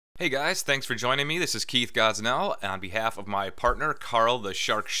Hey guys, thanks for joining me. This is Keith Gosnell on behalf of my partner, Carl the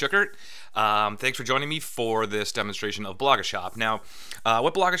Shark Schuckert. Thanks for joining me for this demonstration of BlogaShop. Now,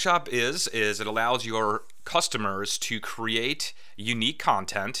 what BlogaShop is it allows your customers to create unique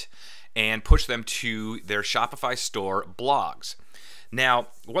content and push them to their Shopify Store blogs. Now,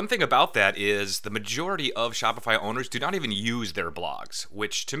 one thing about that is the majority of Shopify owners do not even use their blogs,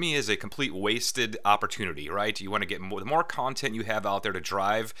 which to me is a complete wasted opportunity, right? You want to get more, the more content you have out there to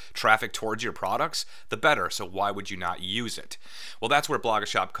drive traffic towards your products, the better. So why would you not use it? Well, that's where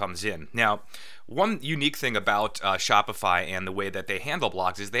BlogaShop comes in. Now, one unique thing about Shopify and the way that they handle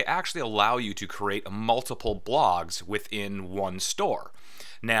blogs is they actually allow you to create multiple blogs within one store.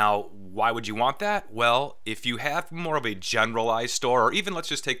 Now, why would you want that? Well, if you have more of a generalized store, or even let's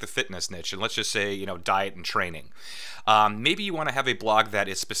just take the fitness niche and let's just say, diet and training. Maybe you want to have a blog that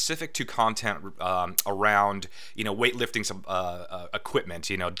is specific to content around, weightlifting some equipment,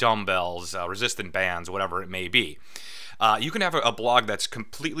 dumbbells, resistant bands, whatever it may be. You can have a blog that's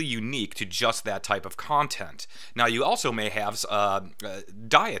completely unique to just that type of content. Now, you also may have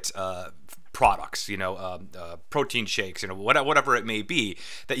diet products, protein shakes, whatever it may be,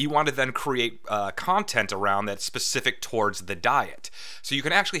 that you want to then create content around that's specific towards the diet. So you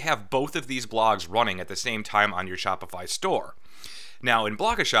can actually have both of these blogs running at the same time on your Shopify store. Now, in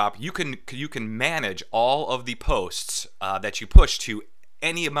BlogaShop, you can manage all of the posts that you push to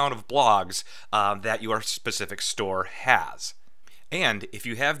any amount of blogs that your specific store has. And if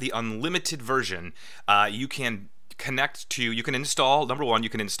you have the unlimited version, you can install, number one, you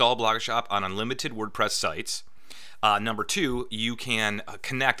can install BlogaShop on unlimited WordPress sites. Number two, you can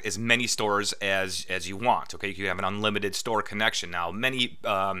connect as many stores as you want. Okay, you can have an unlimited store connection. Now, many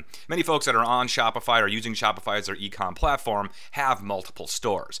folks that are on Shopify or using Shopify as their e-com platform have multiple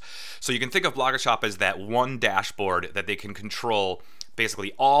stores. So you can think of BlogaShop as that one dashboard that they can control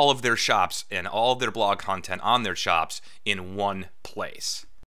basically all of their shops and all of their blog content on their shops in one place.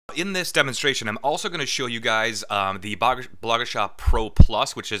 In this demonstration, I'm also going to show you guys the BlogaShop Pro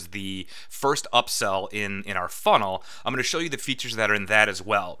Plus, which is the first upsell in our funnel. I'm going to show you the features that are in that as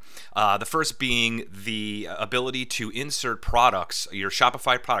well. The first being the ability to insert products, your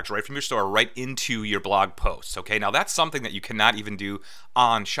Shopify products right from your store, right into your blog posts. Okay, now that's something that you cannot even do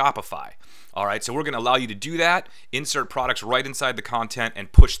on Shopify. All right, so we're going to allow you to do that, insert products right inside the content,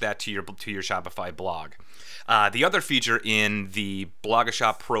 and push that to your Shopify blog. The other feature in the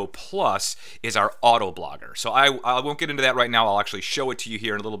BlogaShop Pro Plus is our auto blogger. So I won't get into that right now. I'll actually show it to you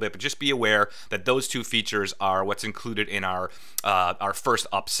here in a little bit, but just be aware that those two features are what's included in our first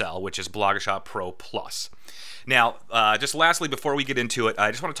upsell, which is BlogaShop Pro Plus. Now, just lastly, before we get into it,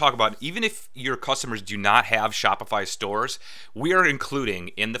 I just want to talk about, even if your customers do not have Shopify stores, we are including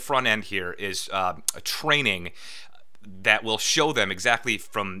in the front end here is a training that will show them exactly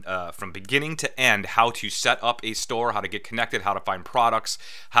from beginning to end how to set up a store, how to get connected, how to find products,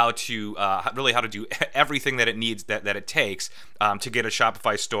 how to do everything that it needs, that it takes to get a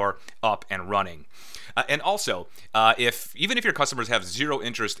Shopify store up and running. And also, even if your customers have zero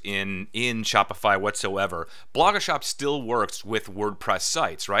interest in Shopify whatsoever, BlogaShop still works with WordPress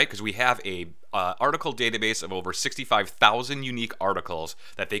sites, right? Because we have a article database of over 65,000 unique articles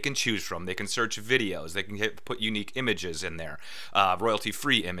that they can choose from. They can search videos, they can put unique images in there,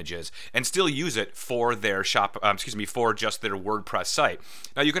 royalty-free images, and still use it for their for just their WordPress site.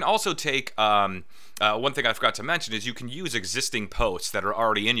 Now, you can also take one thing I forgot to mention is you can use existing posts that are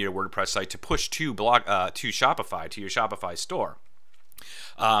already in your WordPress site to push to Shopify, to your Shopify store.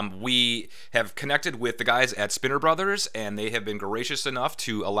 We have connected with the guys at Spinner Brothers, and they have been gracious enough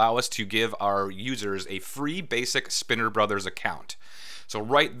to allow us to give our users a free basic Spinner Brothers account. So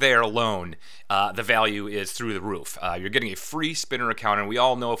right there alone, the value is through the roof. You're getting a free Spinner account, and we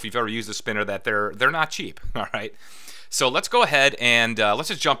all know if you've ever used a Spinner that they're not cheap. All right. So let's go ahead and let's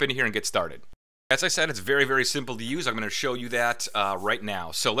just jump in here and get started. As I said, it's very, very simple to use. I'm going to show you that right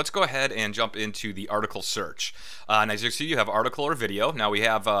now. So let's go ahead and jump into the article search. And as you see, you have article or video. Now we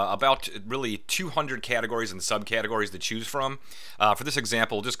have about really 200 categories and subcategories to choose from. For this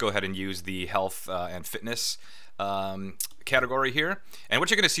example, we'll just go ahead and use the health and fitness category here. And what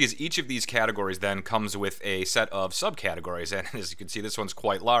you're going to see is each of these categories then comes with a set of subcategories. And as you can see, this one's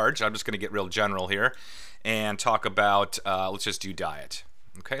quite large. I'm just going to get real general here and talk about, let's just do diet.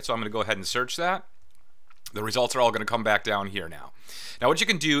 Okay, so I'm going to go ahead and search that. The results are all going to come back down here now. Now, what you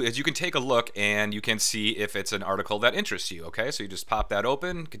can do is you can take a look and you can see if it's an article that interests you. Okay, so you just pop that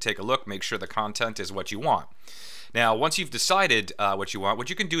open, you can take a look, make sure the content is what you want. Now, once you've decided what you want, what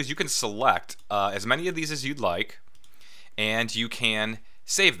you can do is you can select as many of these as you'd like, and you can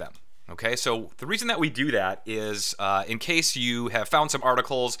save them. Okay, so the reason that we do that is in case you have found some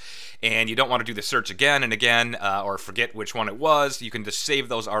articles and you don't want to do the search again and again or forget which one it was, you can just save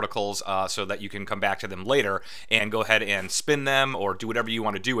those articles so that you can come back to them later and go ahead and spin them or do whatever you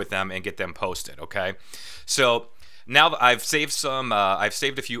want to do with them and get them posted. Okay, so now that I've saved I've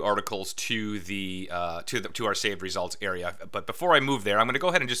saved a few articles to to our saved results area. But before I move there, I'm going to go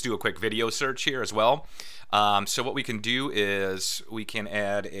ahead and just do a quick video search here as well. So what we can do is we can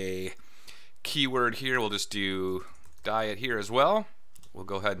add a keyword here. We'll just do diet here as well. We'll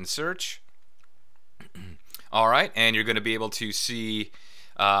go ahead and search. All right, and you're going to be able to see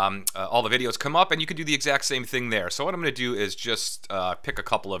all the videos come up, and you can do the exact same thing there. So what I'm going to do is just pick a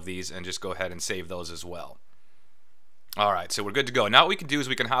couple of these and just go ahead and save those as well. All right, so we're good to go. Now what we can do is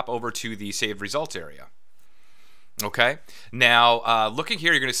we can hop over to the saved results area. Okay, now looking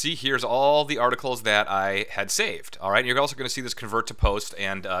here, you're going to see here's all the articles that I had saved. All right, and you're also going to see this convert to post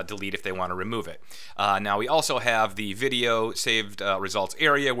and delete if they want to remove it. Now we also have the video saved results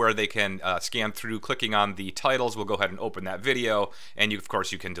area where they can scan through clicking on the titles. We'll go ahead and open that video, and of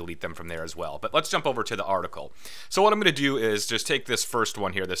course you can delete them from there as well. But let's jump over to the article. So what I'm going to do is just take this first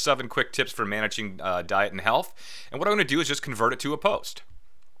one here, the 7 quick tips for managing diet and health, and what I'm going to do is just convert it to a post.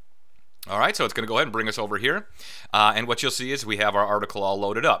 All right, so it's going to go ahead and bring us over here, and what you'll see is we have our article all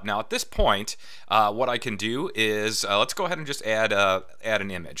loaded up. Now at this point, what I can do is let's go ahead and just add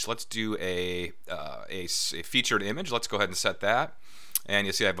an image. Let's do a featured image. Let's go ahead and set that, and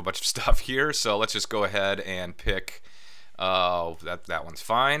you'll see I have a bunch of stuff here. So let's just go ahead and pick. That one's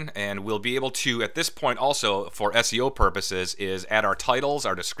fine, and we'll be able to at this point also for SEO purposes is add our titles,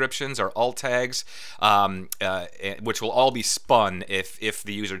 our descriptions, our alt tags, which will all be spun if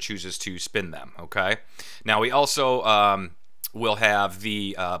the user chooses to spin them. Okay, now we also we'll have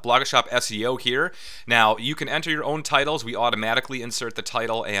the BlogaShop SEO here. Now you can enter your own titles. We automatically insert the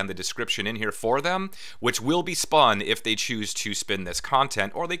title and the description in here for them, which will be spun if they choose to spin this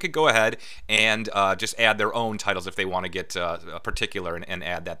content, or they could go ahead and just add their own titles if they want to get a particular and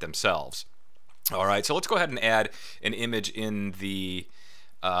add that themselves. All right, so let's go ahead and add an image in the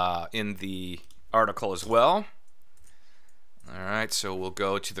article as well. All right, so we'll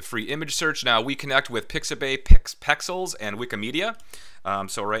go to the free image search. Now we connect with Pixabay, Pexels, and Wikimedia.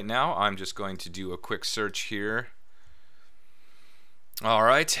 So right now I'm just going to do a quick search here. All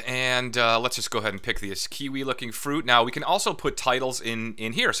right, and let's just go ahead and pick this kiwi-looking fruit. Now we can also put titles in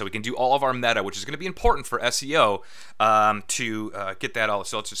here, so we can do all of our meta, which is going to be important for SEO to get that all.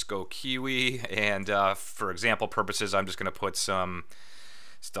 So let's just go kiwi, and for example purposes, I'm just going to put some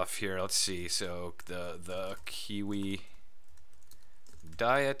stuff here. Let's see. So the kiwi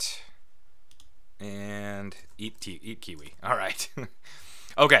diet and eat kiwi. All right.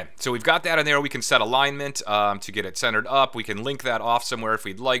 Okay, so we've got that in there. We can set alignment to get it centered up. We can link that off somewhere if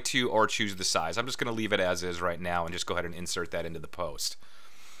we'd like to, or choose the size. I'm just going to leave it as is right now and just go ahead and insert that into the post.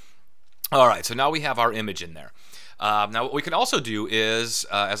 All right, so now we have our image in there. Now what we can also do is,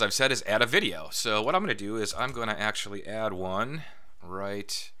 as I've said, is add a video. So what I'm going to do is I'm going to actually add one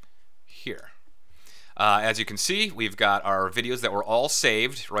right here. As you can see, we've got our videos that were all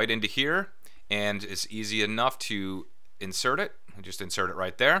saved right into here, and it's easy enough to insert it. Just insert it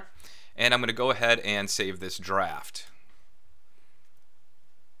right there, and I'm going to go ahead and save this draft.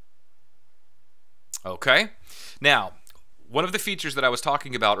 Okay, now one of the features that I was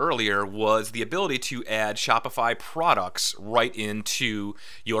talking about earlier was the ability to add Shopify products right into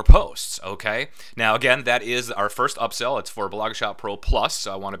your posts. Okay, now again, that is our first upsell. It's for BlogaShop Pro Plus,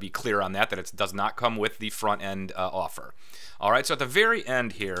 so I want to be clear on that it does not come with the front end offer. All right, so at the very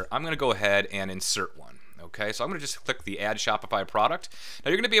end here, I'm going to go ahead and insert one. Okay, so I'm going to just click the Add Shopify Product. Now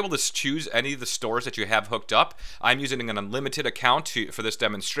you're going to be able to choose any of the stores that you have hooked up. I'm using an unlimited account for this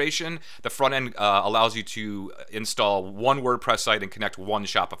demonstration. The front end allows you to install one WordPress site and connect one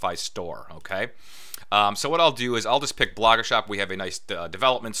Shopify store. Okay. So what I'll do is I'll just pick BlogaShop. We have a nice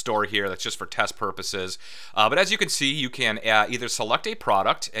development store here that's just for test purposes. But as you can see, you can either select a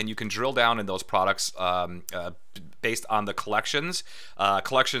product and you can drill down in those products based on the collections.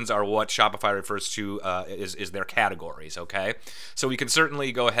 Collections are what Shopify refers to is their categories, okay? So we can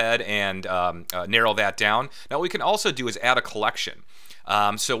certainly go ahead and narrow that down. Now what we can also do is add a collection.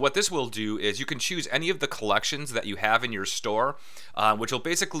 So what this will do is you can choose any of the collections that you have in your store, which will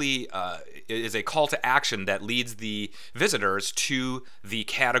basically is a call to action that leads the visitors to the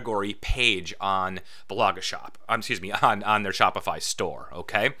category page on BlogaShop. Excuse me, on their Shopify store.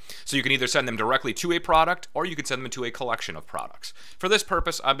 Okay, so you can either send them directly to a product, or you can send them to a collection of products. For this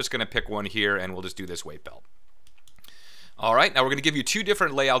purpose, I'm just going to pick one here, and we'll just do this weight belt. All right, now we're going to give you two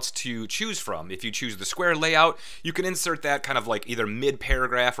different layouts to choose from. If you choose the square layout, you can insert that kind of like either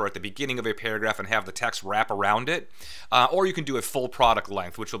mid-paragraph or at the beginning of a paragraph and have the text wrap around it. Or you can do a full product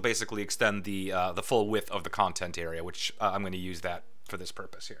length, which will basically extend the full width of the content area, which I'm going to use that for this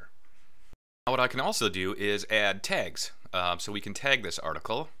purpose here. Now what I can also do is add tags. So we can tag this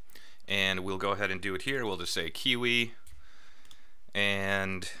article, and we'll go ahead and do it here. We'll just say Kiwi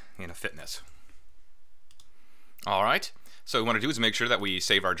and fitness. All right. So what we want to do is make sure that we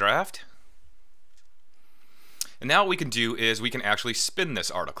save our draft. And now what we can do is we can actually spin this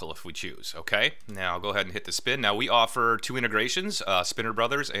article if we choose, okay? Now go ahead and hit the spin. Now we offer two integrations, Spinner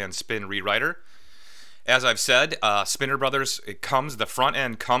Bros and SpinRewriter. As I've said, Spinner Bros, the front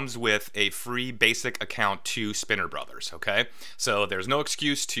end comes with a free basic account to Spinner Bros, okay? So there's no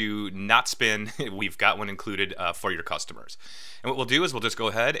excuse to not spin. We've got one included for your customers. And what we'll do is we'll just go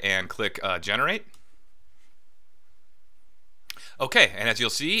ahead and click Generate. Okay, and as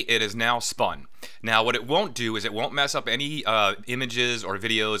you'll see, it is now spun. Now what it won't do is it won't mess up any images or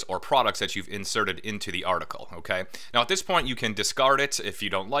videos or products that you've inserted into the article, okay? Now at this point you can discard it. If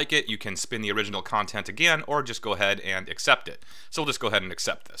you don't like it, you can spin the original content again or just go ahead and accept it. So we'll just go ahead and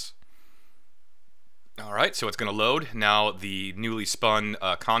accept this. All right, so it's going to load now the newly spun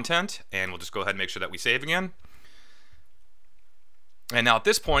content, and we'll just go ahead and make sure that we save again. And now at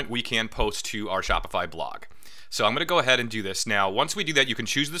this point we can post to our Shopify blog. So I'm going to go ahead and do this. Now, once we do that, you can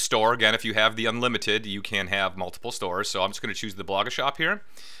choose the store. Again, if you have the unlimited, you can have multiple stores. So I'm just going to choose the BlogaShop here.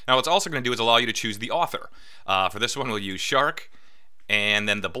 Now, what's also going to do is allow you to choose the author. For this one, we'll use Shark. And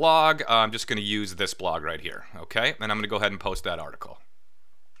then the blog, I'm just going to use this blog right here. Okay, and I'm going to go ahead and post that article.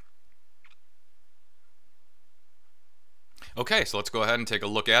 Okay, so let's go ahead and take a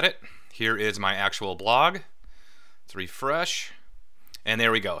look at it. Here is my actual blog. Let's refresh. And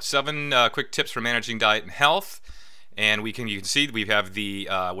there we go. 7 quick tips for managing diet and health. And you can see we have the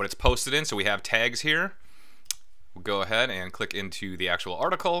what it's posted in. So we have tags here. We'll go ahead and click into the actual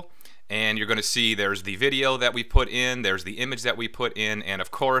article. And you're going to see there's the video that we put in, there's the image that we put in, and of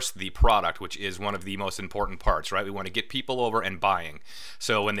course the product, which is one of the most important parts, right? We want to get people over and buying.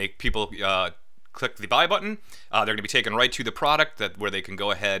 So when people click the buy button, they're going to be taken right to the product where they can go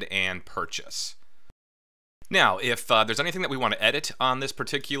ahead and purchase. Now, if there's anything that we want to edit on this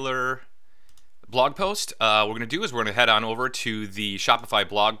particular blog post, what we're going to do is we're going to head on over to the Shopify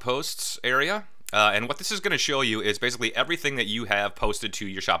blog posts area. And what this is going to show you is basically everything that you have posted to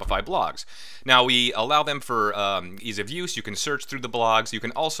your Shopify blogs. Now, we allow them for ease of use. You can search through the blogs. You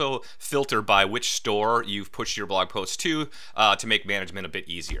can also filter by which store you've pushed your blog post to make management a bit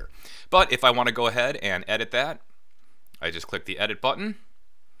easier. But if I want to go ahead and edit that, I just click the edit button,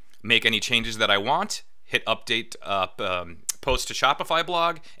 make any changes that I want, hit update post to Shopify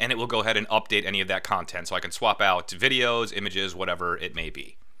blog, and it will go ahead and update any of that content. So I can swap out videos, images, whatever it may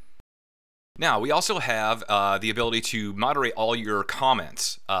be. Now, we also have the ability to moderate all your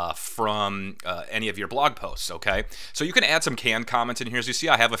comments from any of your blog posts, okay? So you can add some canned comments in here. As you see,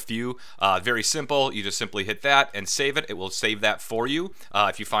 I have a few. Very simple. You just simply hit that and save it. It will save that for you.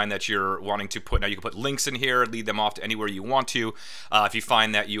 If you find that you're wanting to put, now you can put links in here, lead them off to anywhere you want to. If you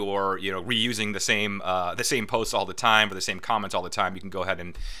find that you're reusing the same posts all the time or the same comments all the time, you can go ahead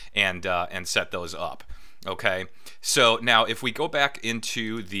and set those up. Okay, so now if we go back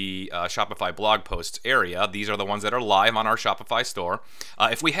into the Shopify blog posts area, these are the ones that are live on our Shopify store.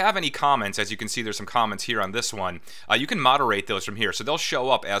 If we have any comments, as you can see, there's some comments here on this one. You can moderate those from here, so they'll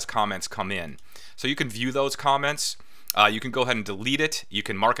show up as comments come in. So you can view those comments. You can go ahead and delete it. You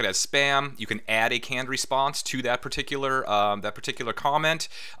can mark it as spam. You can add a canned response to that particular comment,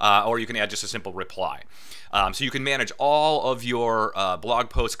 or you can add just a simple reply. So you can manage all of your blog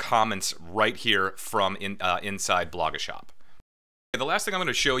post comments right here from inside BlogaShop. The last thing I'm going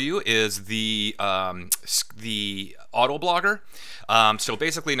to show you is the auto blogger. So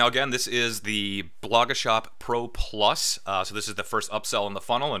basically, now again, this is the BlogaShop Pro Plus. So this is the first upsell in the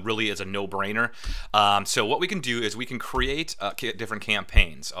funnel and really is a no-brainer. So what we can do is we can create different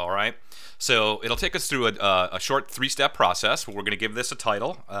campaigns, all right? So it'll take us through a short 3-step process. We're going to give this a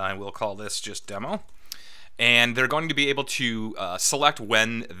title, and we'll call this just Demo. And they're going to be able to select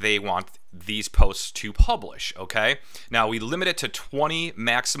when they want these posts to publish, okay? Now, we limit it to 20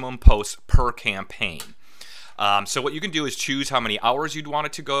 maximum posts per campaign. So what you can do is choose how many hours you'd want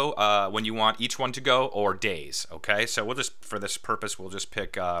it to go, when you want each one to go, or days, okay? So we'll just, for this purpose, we'll just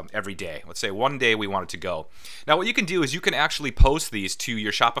pick every day. Let's say one day we want it to go. Now, what you can do is you can actually post these to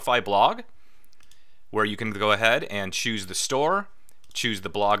your Shopify blog, where you can go ahead and choose the store, choose the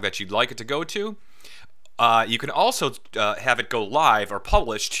blog that you'd like it to go to. You can also have it go live or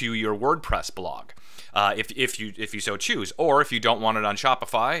publish to your WordPress blog. if you so choose. Or if you don't want it on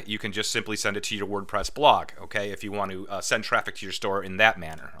Shopify, you can just simply send it to your WordPress blog, okay, if you want to send traffic to your store in that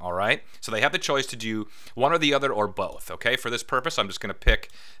manner, all right? So they have the choice to do one or the other or both, okay? For this purpose, I'm just going to pick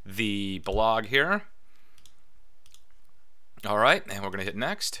the blog here. All right, and we're going to hit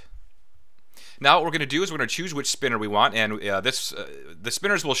next. Now what we're going to do is we're going to choose which spinner we want, and the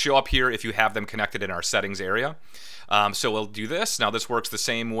spinners will show up here if you have them connected in our settings area. So we'll do this. Now this works the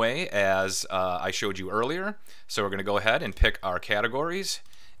same way as I showed you earlier. So we're going to go ahead and pick our categories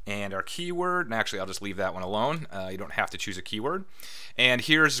and our keyword, and actually I'll just leave that one alone. You don't have to choose a keyword. And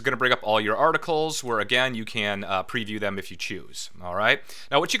here's going to bring up all your articles where, again, you can preview them if you choose. All right.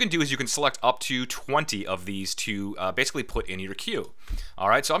 Now what you can do is you can select up to 20 of these to basically put in your queue. All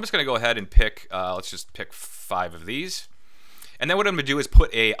right. So I'm just going to go ahead and pick, let's just pick 5 of these. And then what I'm going to do is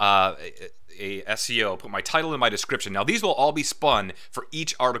put a SEO, put my title and my description. Now these will all be spun for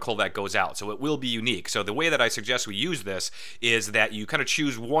each article that goes out, so it will be unique. So the way that I suggest we use this is that you kind of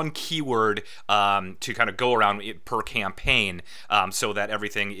choose one keyword to kind of go around per campaign, so that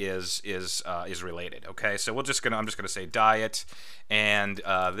everything is related. Okay, so I'm just gonna say diet, and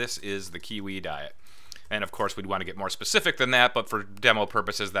this is the kiwi diet. And of course we'd want to get more specific than that, but for demo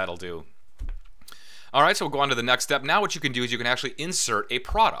purposes that'll do. All right, so we'll go on to the next step. Now what you can do is you can actually insert a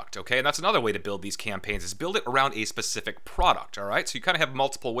product, okay? And that's another way to build these campaigns, is build it around a specific product, all right? So you kind of have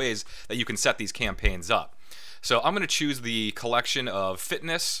multiple ways that you can set these campaigns up. So I'm going to choose the collection of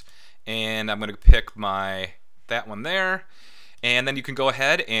fitness, and I'm going to pick that one there. And then you can go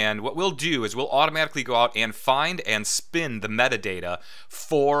ahead, and what we'll do is we'll automatically go out and find and spin the metadata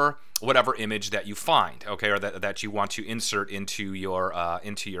for whatever image that you find, okay, or that you want to insert into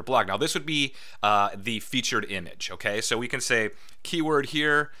your blog. Now this would be the featured image, okay? So we can say keyword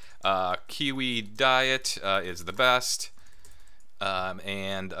here, kiwi diet is the best,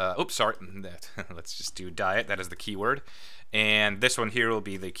 oops, sorry, let's just do diet. That is the keyword, and this one here will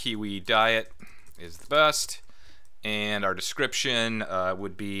be the kiwi diet is the best. And our description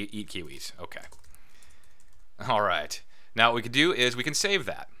would be eat kiwis. Okay. All right. Now what we can do is we can save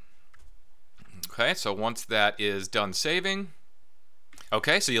that. Okay, so once that is done saving,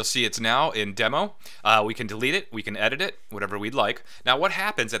 okay, so you'll see it's now in demo. We can delete it, we can edit it, whatever we'd like. Now what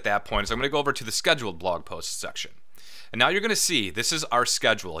happens at that point is I'm going to go over to the scheduled blog posts section. And now you're going to see this is our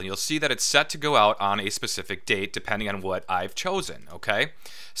schedule, and you'll see that it's set to go out on a specific date depending on what I've chosen, okay?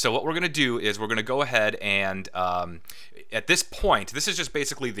 So what we're going to do is we're going to go ahead and at this point, this is just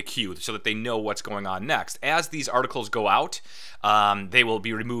basically the queue so that they know what's going on next. As these articles go out, they will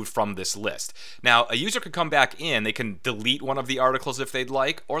be removed from this list. Now, a user could come back in, they can delete one of the articles if they'd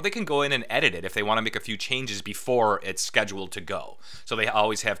like, or they can go in and edit it if they want to make a few changes before it's scheduled to go. So they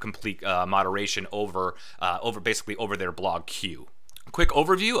always have complete moderation over their blog queue. Quick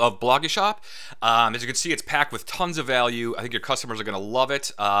overview of BlogaShop. As you can see, it's packed with tons of value. I think your customers are going to love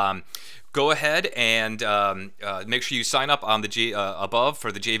it. Go ahead and make sure you sign up on the above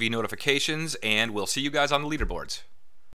for the JV notifications, and we'll see you guys on the leaderboards.